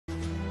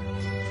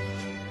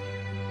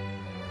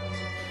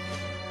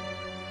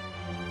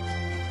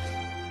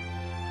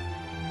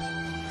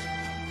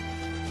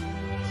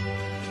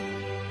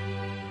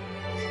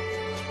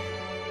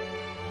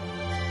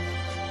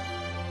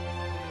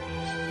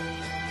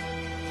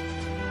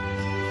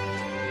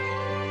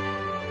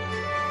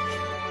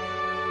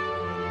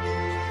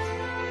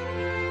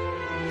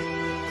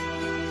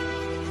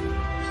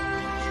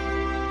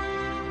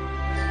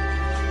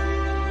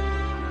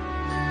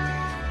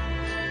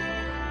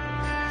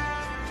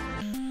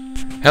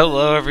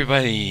Hello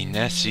everybody,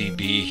 Nessie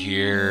B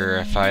here.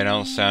 If I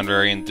don't sound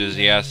very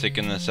enthusiastic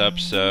in this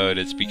episode,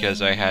 it's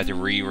because I had to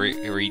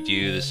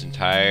redo this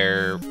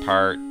entire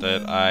part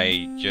that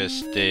I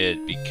just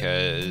did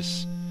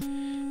because,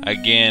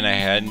 again, I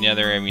had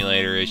another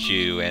emulator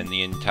issue and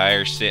the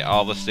entire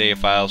all the save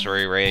files were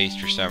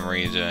erased for some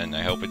reason.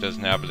 I hope it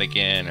doesn't happen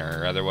again,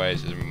 or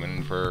otherwise I'm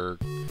in for...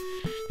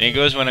 And it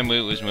goes when I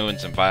was moving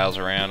some files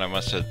around. I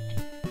must have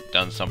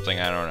done something,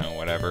 I don't know,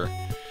 whatever.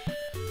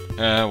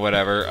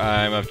 Whatever.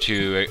 I'm up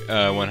to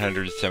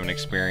 107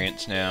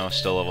 experience now,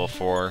 still level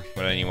 4.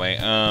 But anyway,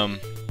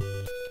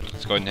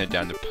 let's go ahead and head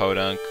down to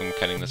Podunk. I'm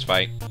cutting this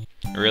fight.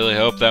 I really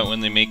hope that when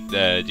they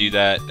do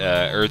that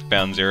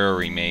Earthbound 0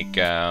 remake,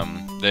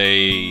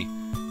 they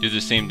do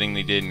the same thing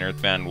they did in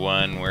Earthbound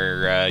 1,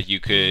 where you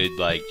could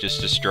like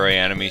just destroy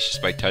enemies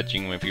just by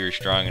touching them if you were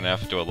strong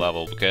enough to a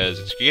level, because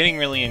it's getting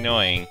really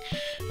annoying.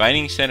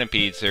 Fighting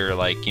centipedes, they're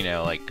like, you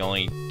know, like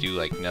only do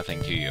like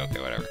nothing to you.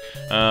 Okay, whatever.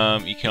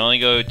 You can only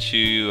go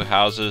to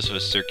houses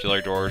with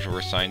circular doors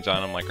with signs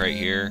on them, like right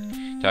here.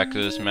 Talk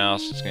to this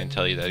mouse, it's going to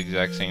tell you that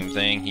exact same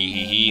thing.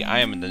 Hee, I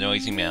am the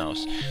noisy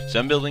mouse.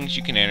 Some buildings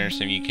you can enter,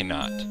 some you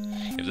cannot.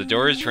 If the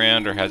door is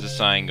round or has a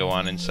sign, go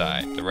on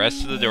inside. The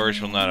rest of the doors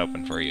will not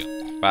open for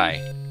you.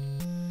 Bye.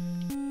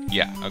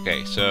 Yeah,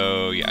 okay,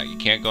 so yeah, you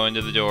can't go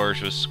into the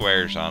doors with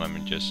squares on them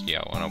and just,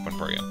 yeah, won't open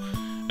for you.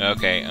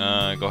 Okay,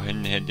 go ahead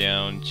and head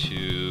down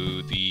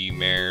to the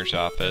mayor's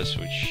office,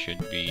 which should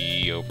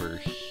be over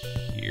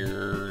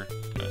here.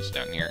 No, it's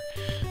down here.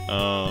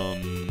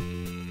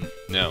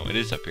 No, it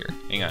is up here.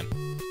 Hang on.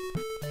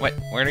 What?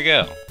 Where'd it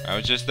go? I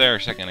was just there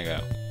a second ago.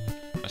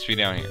 Must be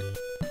down here.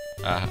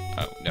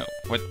 Oh, no.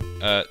 What?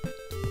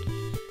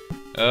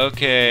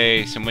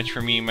 Okay, so much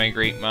for me, my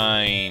great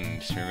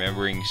mind.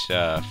 Remembering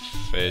stuff.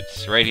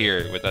 It's right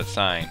here with that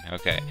sign.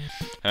 Okay.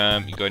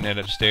 You go ahead and head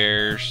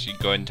upstairs. You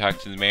go ahead and talk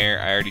to the mayor.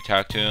 I already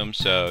talked to him,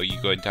 so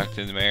you go ahead and talk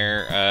to the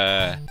mayor.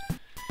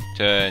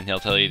 And he'll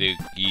tell you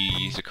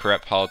he's a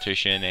corrupt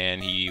politician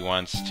and he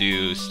wants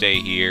to stay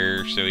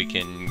here so he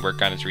can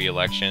work on his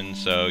re-election.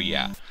 So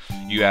yeah,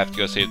 you have to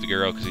go save the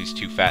girl because he's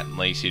too fat and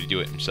lazy to do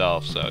it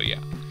himself. So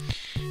yeah,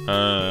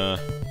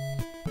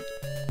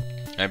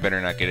 I better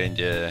not get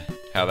into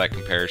how that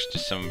compares to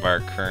some of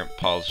our current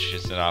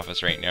politicians in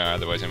office right now,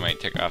 otherwise I might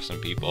tick off some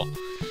people.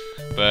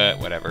 But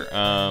whatever.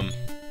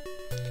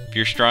 If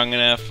you're strong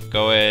enough,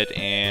 go ahead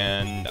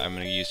and I'm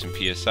going to use some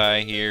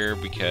PSI here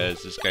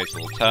because this guy's a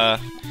little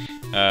tough.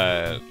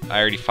 I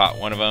already fought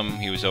one of them.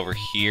 He was over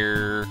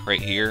here,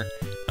 right here.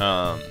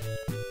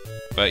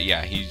 But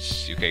yeah,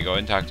 he's... Okay, go ahead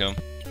and talk to him.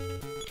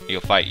 He'll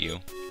fight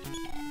you.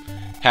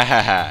 Ha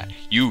ha ha!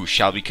 You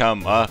shall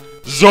become a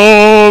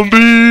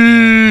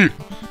zombie!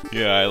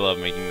 Yeah, I love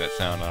making that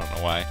sound. I don't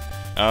know why.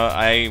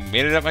 I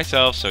made it up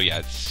myself, so yeah,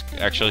 it's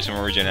actually some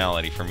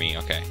originality for me.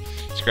 Okay.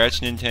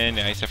 Scratch and 10,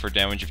 I suffer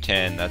damage of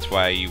 10. That's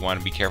why you want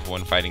to be careful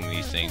when fighting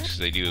these things, because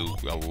they do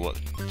a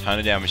ton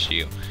of damage to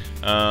you.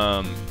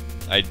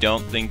 I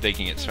don't think they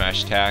can get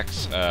smash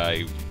attacks.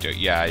 I've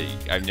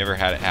never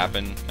had it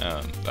happen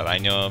that I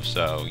know of,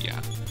 so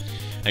yeah.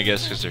 I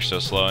guess because they're so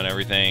slow and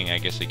everything, I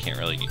guess they can't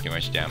really do too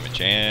much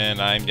damage.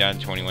 And I'm down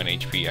to 21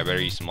 HP. I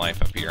better use some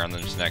life up here on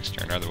this next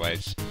turn,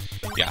 otherwise...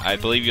 Yeah, I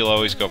believe you'll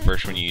always go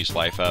first when you use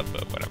life up,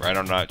 but whatever.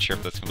 I'm not sure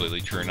if that's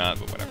completely true or not,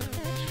 but whatever.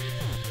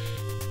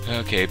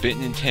 Okay,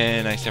 bitten in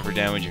 10, I suffer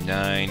damage of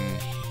 9.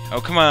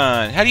 Oh, come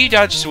on! How do you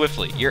dodge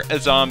swiftly? You're a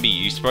zombie.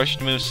 You're supposed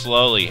to move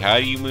slowly. How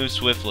do you move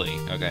swiftly?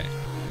 Okay.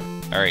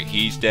 Alright,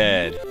 he's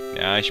dead.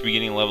 Now I should be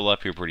getting a level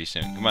up here pretty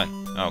soon. Come on.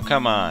 Oh,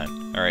 come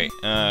on. Alright,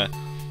 go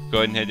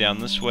ahead and head down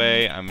this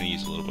way. I'm going to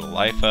use a little bit of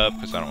life up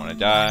because I don't want to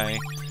die.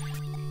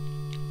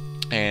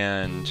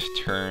 And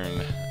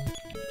turn...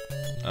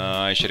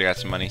 I should have got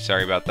some money.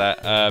 Sorry about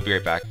that. Be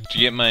right back. To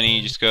get money,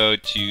 just go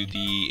to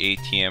the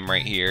ATM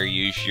right here.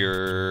 Use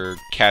your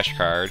cash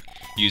card.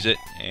 Use it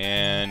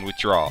and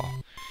withdraw.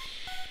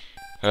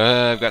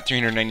 I've got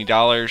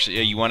 $390.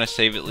 Yeah, you want to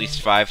save at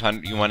least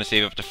 500. You want to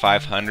save up to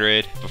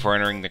 500 before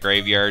entering the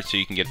graveyard so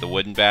you can get the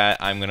wooden bat.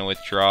 I'm gonna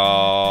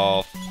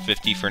withdraw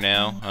 50 for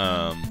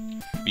now.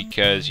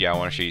 Because yeah, I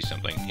want to show you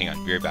something. Hang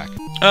on. Be right back.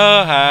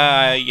 Oh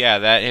hi. Yeah,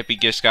 that hippie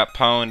just got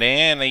pwned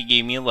and they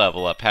gave me a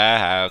level up.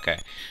 Ha. Okay.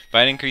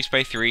 Fight increased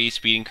by 3,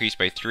 speed increased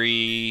by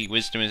 3,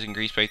 wisdom is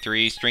increased by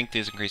 3, strength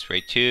is increased by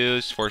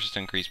 2, force is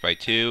increased by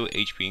 2,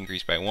 HP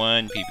increased by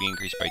 1, PP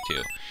increased by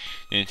 2.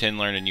 Nintendo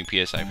learned a new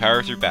PSI.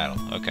 Power through battle.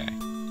 Okay.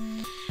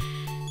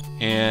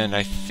 And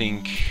I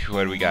think,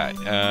 what do we got?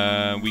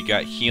 We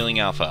got healing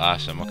alpha.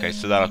 Awesome. Okay,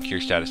 so that'll cure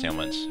status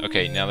ailments.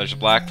 Okay, now there's a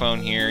black phone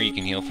here. You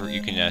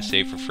can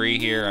save for free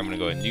here. I'm gonna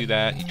go ahead and do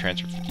that. You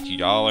transfer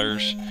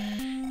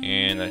 $52,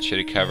 and that should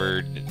have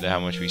covered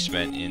how much we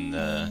spent in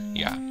the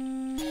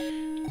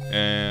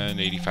And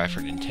 85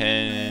 for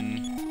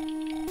Nintendo.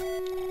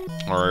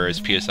 Or as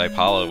PSI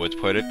Paulo would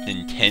put it,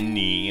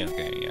 Nintendo.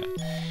 Okay, yeah.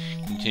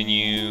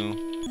 Continue.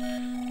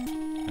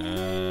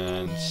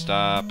 And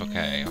stop.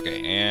 Okay,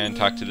 and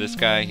talk to this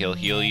guy. He'll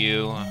heal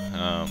you.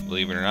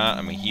 Believe it or not,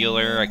 I'm a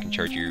healer. I can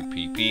charge your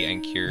PP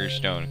and cure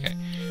stone. Okay.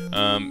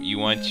 You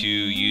want to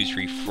use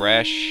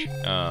refresh.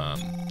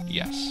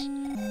 Yes.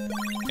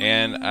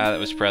 And that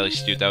was probably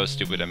stupid. That was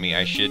stupid of me.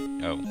 I should.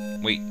 Oh,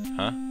 wait,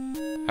 huh?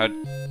 How?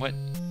 What?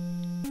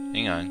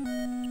 Hang on.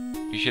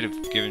 You should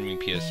have given me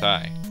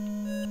PSI.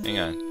 Hang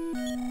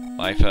on.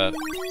 Life up.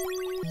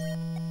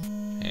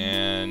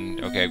 And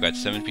okay, I've got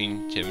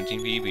 17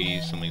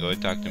 PBs. Let me go ahead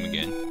and talk to him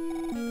again.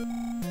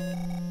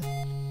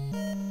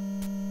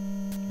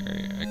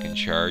 I can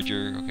charge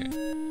her. Okay.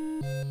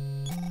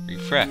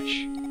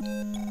 Refresh.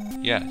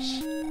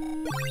 Yes.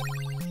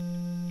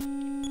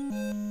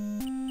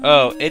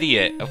 Oh,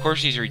 idiot. Of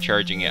course he's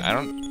recharging it.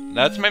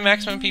 That's my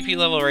maximum PP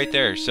level right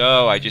there.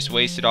 So, I just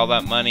wasted all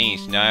that money.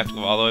 So now I have to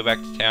go all the way back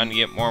to town to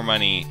get more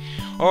money.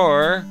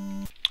 Or,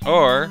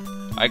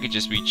 I could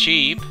just be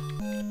cheap.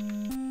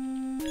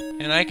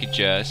 And I could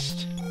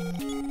just...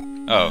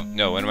 Oh,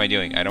 no, what am I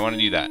doing? I don't want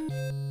to do that.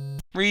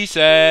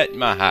 Reset!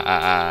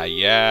 Maha!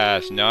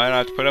 Yes! No, I don't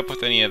have to put up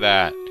with any of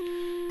that.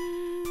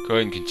 Go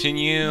ahead and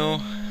continue.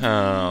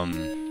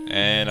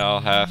 And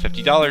I'll have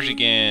 $50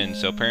 again.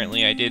 So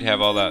apparently I did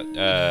have all that,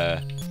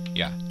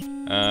 yeah.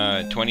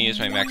 20 is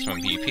my maximum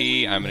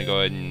PP. I'm gonna go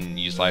ahead and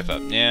use life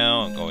up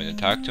now. I'm going to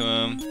talk to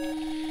him.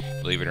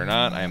 Believe it or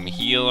not, I'm a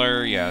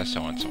healer. Yeah,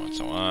 so on, so on,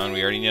 so on.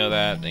 We already know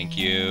that. Thank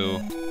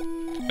you.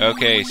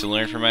 Okay, so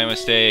learn from my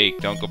mistake.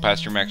 Don't go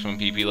past your maximum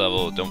PP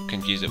level. Don't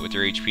confuse it with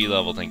your HP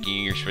level,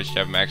 thinking you're supposed to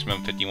have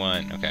maximum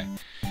 51. Okay.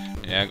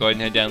 Now go ahead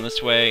and head down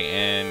this way,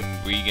 and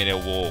we get a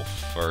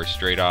wolf, or a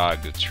stray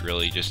dog. It's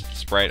really just the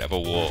sprite of a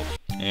wolf.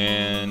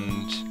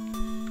 And...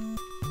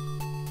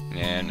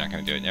 nah, I'm not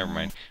gonna do it, never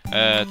mind.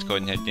 Let's go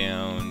ahead and head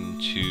down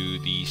to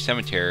the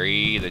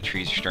cemetery. The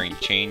trees are starting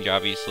to change,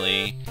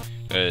 obviously,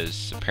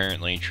 because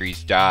apparently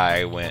trees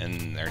die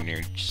when they're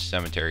near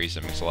cemeteries.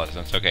 That makes a lot of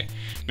sense. Okay,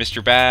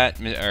 Mr.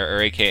 Bat,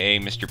 or aka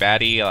Mr.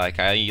 Batty, like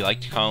I like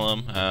to call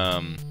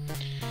him.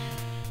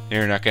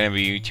 They're not gonna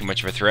be too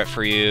much of a threat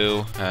for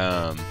you.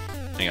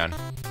 Hang on.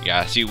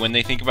 Yeah, see, when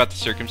they think about the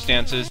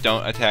circumstances,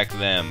 don't attack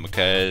them,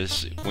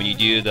 because when you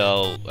do,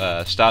 they'll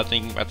stop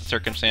thinking about the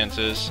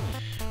circumstances.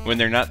 When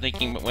they're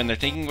thinking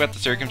about the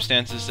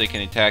circumstances, they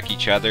can attack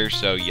each other.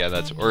 So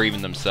yeah, or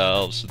even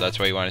themselves. So that's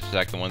why you want to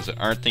attack the ones that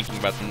aren't thinking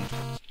about them,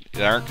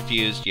 that aren't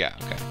confused. Yeah,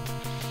 okay.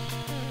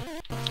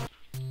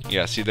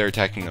 Yeah, see, they're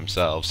attacking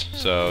themselves.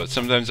 So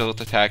sometimes they'll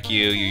attack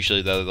you.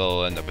 Usually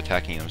they'll end up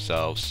attacking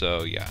themselves.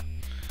 So yeah.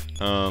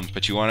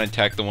 But you want to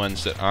attack the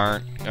ones that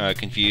aren't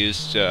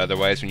confused.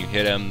 Otherwise, when you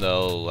hit them,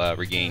 they'll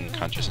regain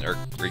consciousness or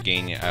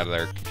regain out of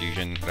their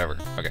confusion. Whatever.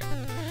 Okay.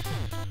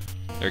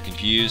 They're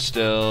confused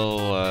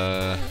still.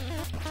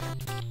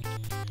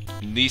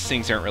 These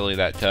things aren't really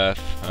that tough.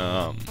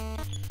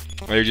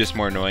 They're just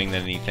more annoying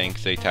than anything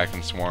because they attack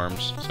in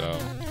swarms. So,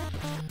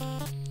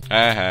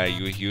 aha,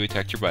 you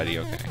attacked your buddy.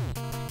 Okay.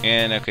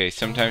 And okay,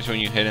 sometimes when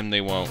you hit them, they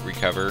won't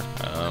recover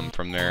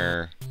from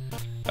their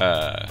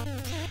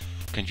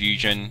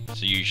confusion.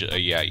 So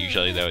usually, yeah,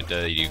 usually they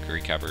do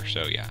recover.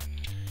 So yeah.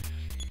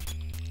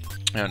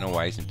 I don't know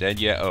why he's not dead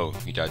yet. Oh,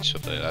 he dodged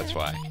swiftly. That's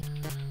why.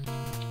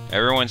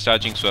 Everyone's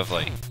dodging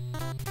swiftly.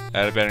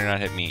 That better not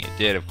hit me. It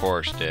did, of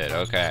course, did.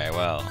 Okay,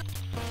 well,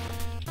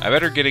 I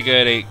better get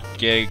a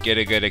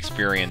good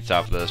experience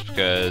off of this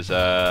because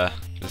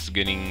this is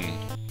getting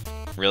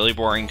really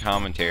boring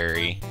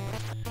commentary.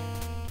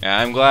 And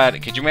I'm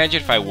glad. Could you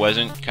imagine if I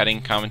wasn't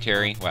cutting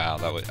commentary? Wow,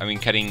 that would. I mean,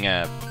 cutting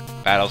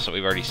battles that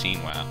we've already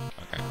seen. Wow.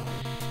 Okay.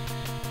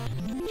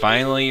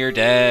 Finally, you're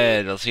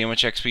dead. Let's see how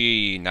much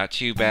XP. Not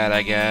too bad,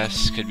 I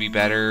guess. Could be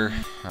better.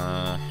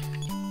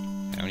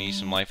 I'm gonna use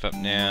some life up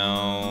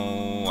now.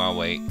 I'll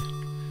wait.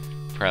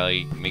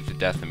 Probably make the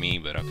death of me,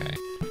 but okay.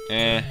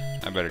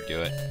 I better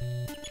do it.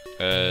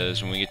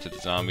 Because when we get to the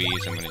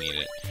zombies, I'm gonna need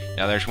it.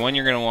 Now, there's one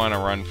you're gonna want to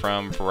run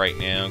from for right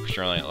now, because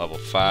you're only at level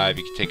 5.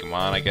 You can take him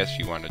on, I guess, if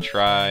you want to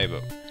try,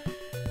 but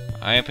in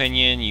my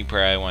opinion, you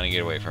probably want to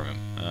get away from him.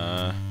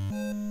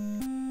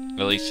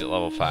 At least at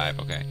level 5.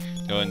 Okay.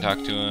 Go ahead and talk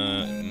to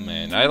him.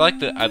 Man, I'd like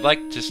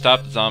to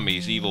stop the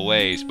zombies' evil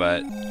ways,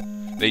 but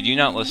they do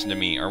not listen to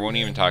me or won't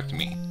even talk to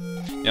me.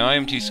 Now I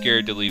am too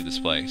scared to leave this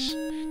place.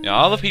 Now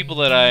all the people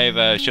that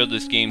I've showed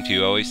this game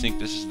to always think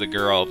this is the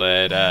girl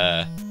that,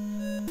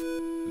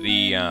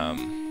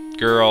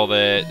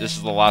 this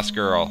is the lost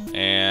girl.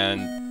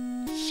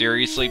 And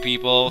seriously,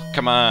 people,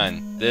 come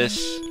on. This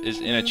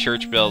is in a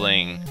church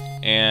building,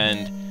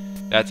 and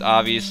that's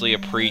obviously a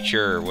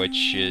preacher,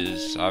 which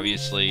is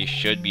obviously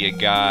should be a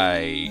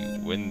guy.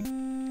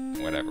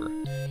 Whatever.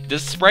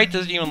 This sprite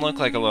doesn't even look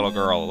like a little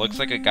girl. It looks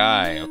like a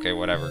guy. Okay,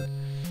 whatever.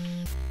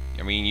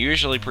 I mean,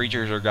 usually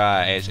preachers are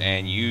guys,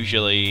 and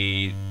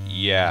usually,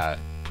 yeah,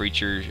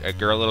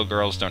 little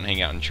girls don't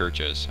hang out in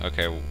churches.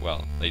 Okay,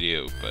 well, they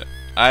do, but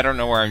I don't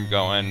know where I'm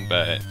going,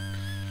 but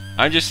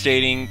I'm just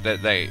stating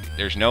that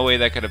there's no way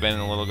that could have been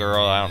a little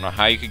girl. I don't know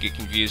how you could get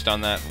confused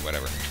on that,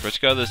 whatever. Let's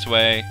go this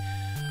way.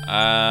 You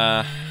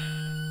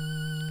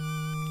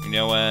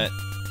know what?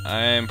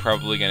 I'm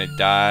probably gonna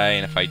die,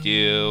 and if I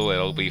do,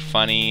 it'll be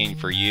funny, and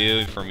for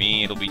you, for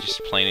me, it'll be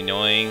just plain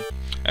annoying.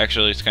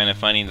 Actually, it's kind of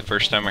funny. The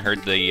first time I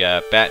heard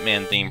the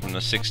Batman theme from the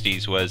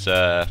 60s was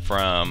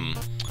from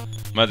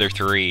Mother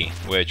 3,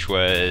 which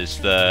was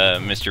the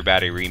Mr.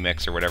 Batty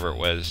remix, or whatever it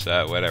was,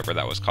 whatever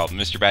that was called,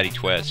 Mr. Batty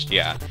Twist,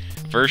 yeah.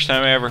 First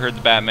time I ever heard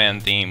the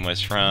Batman theme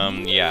was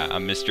from, yeah, a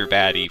Mr.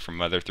 Batty from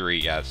Mother 3,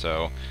 yeah,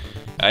 so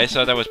I just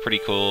thought that was pretty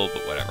cool,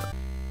 but whatever.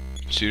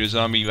 Pseudo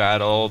zombie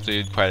battle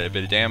did quite a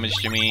bit of damage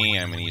to me.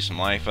 I'm gonna use some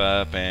life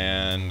up,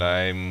 and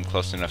I'm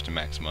close enough to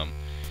maximum.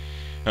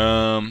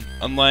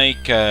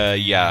 Unlike,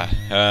 you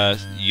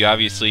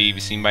obviously,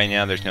 you've seen by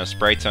now, there's no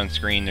sprites on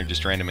screen, they're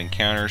just random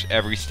encounters.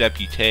 Every step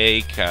you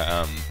take,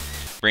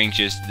 brings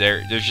just,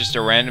 there's just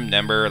a random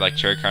number, like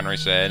Cherry Conroy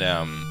said,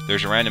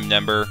 there's a random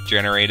number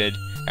generated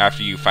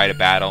after you fight a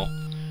battle.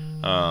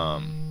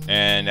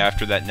 And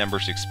after that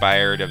number's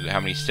expired of how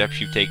many steps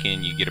you've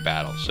taken, you get a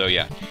battle. So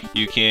yeah,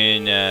 you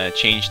can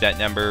change that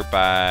number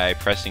by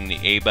pressing the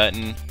A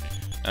button,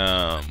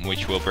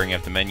 which will bring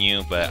up the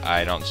menu, but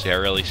I don't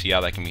really see how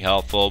that can be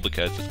helpful,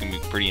 because it's going to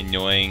be pretty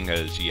annoying,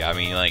 because, yeah, I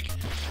mean, like,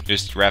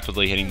 just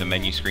rapidly hitting the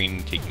menu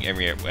screen, taking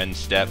every one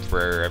step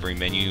for every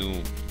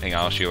menu. Hang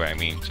on, I'll show you what I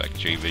mean, so I can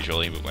show you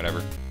visually, but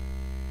whatever.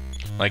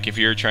 Like, if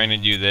you're trying to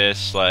do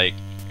this, like,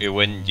 it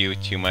wouldn't do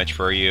too much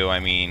for you. I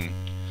mean,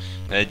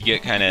 that'd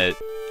get kind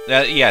of...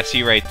 yeah,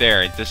 see right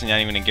there, it doesn't not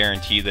even a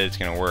guarantee that it's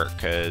going to work,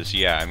 because,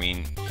 yeah, I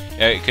mean,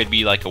 it could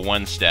be like a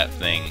one-step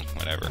thing,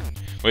 whatever.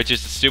 Which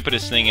is the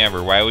stupidest thing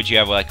ever. Why would you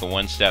have like a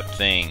one-step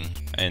thing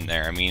in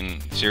there? I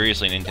mean,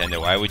 seriously, Nintendo,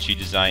 why would you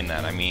design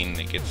that? I mean,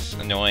 it gets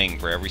annoying.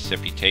 For every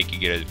step you take, you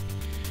get a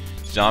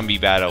zombie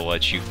battle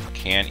which you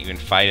can't even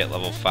fight at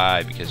level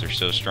 5 because they're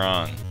so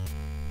strong.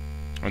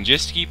 And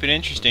just to keep it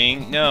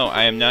interesting, no,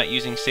 I am not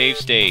using save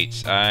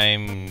states.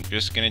 I'm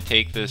just gonna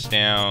take this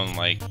down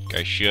like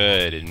I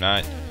should, and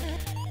not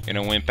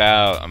gonna wimp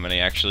out. I'm gonna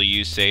actually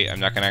use save. I'm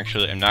not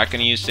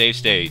gonna use save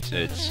states.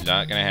 It's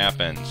not gonna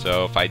happen.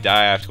 So if I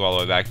die, I have to go all the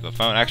way back to the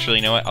phone. Actually,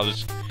 you know what? I'll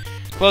just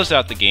close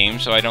out the game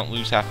so I don't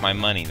lose half my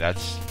money.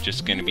 That's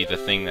just gonna be the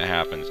thing that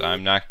happens.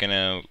 I'm not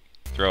gonna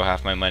throw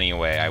half my money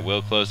away. I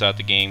will close out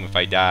the game if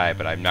I die,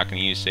 but I'm not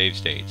gonna use save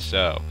states.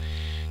 So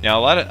now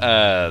a lot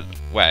of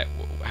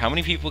how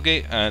many people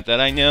that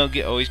I know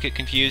always get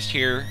confused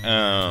here?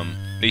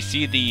 They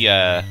see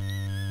the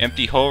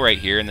empty hole right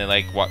here, and they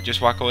like just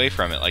walk away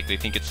from it, like they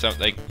think it's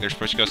like they're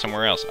supposed to go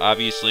somewhere else.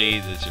 Obviously,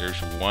 there's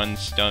one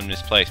stone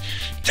misplaced.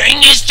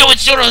 Dang, you still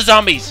pseudo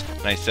zombies!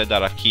 And I said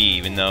that off key,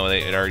 even though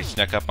they had already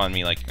snuck up on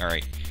me. Like, all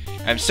right,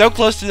 I'm so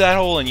close to that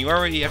hole, and you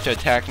already have to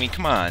attack me.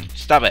 Come on,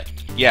 stop it.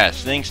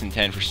 Yes, thanks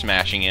Nintendo for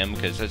smashing him,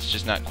 because that's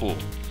just not cool.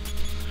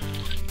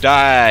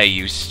 Die,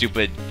 you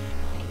stupid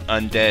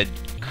undead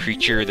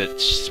creature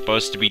that's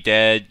supposed to be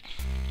dead.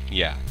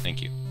 Yeah,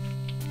 thank you.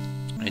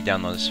 I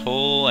download this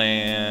hole,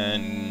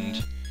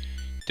 and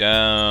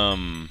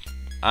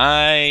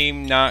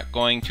I'm not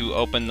going to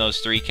open those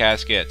 3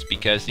 caskets,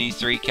 because these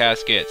 3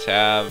 caskets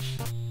have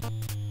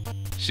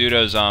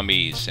pseudo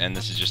zombies, and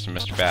this is just a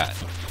Mr. Bat.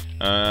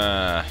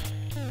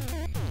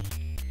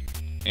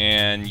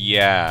 And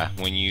yeah,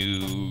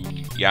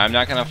 I'm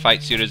not gonna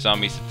fight pseudo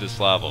zombies at this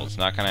level. It's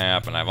not gonna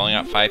happen. I've only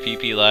got 5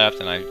 PP left,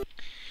 and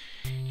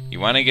you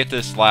want to get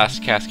this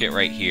last casket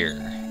right here,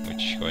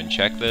 which, go ahead and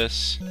check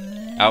this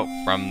out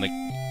from the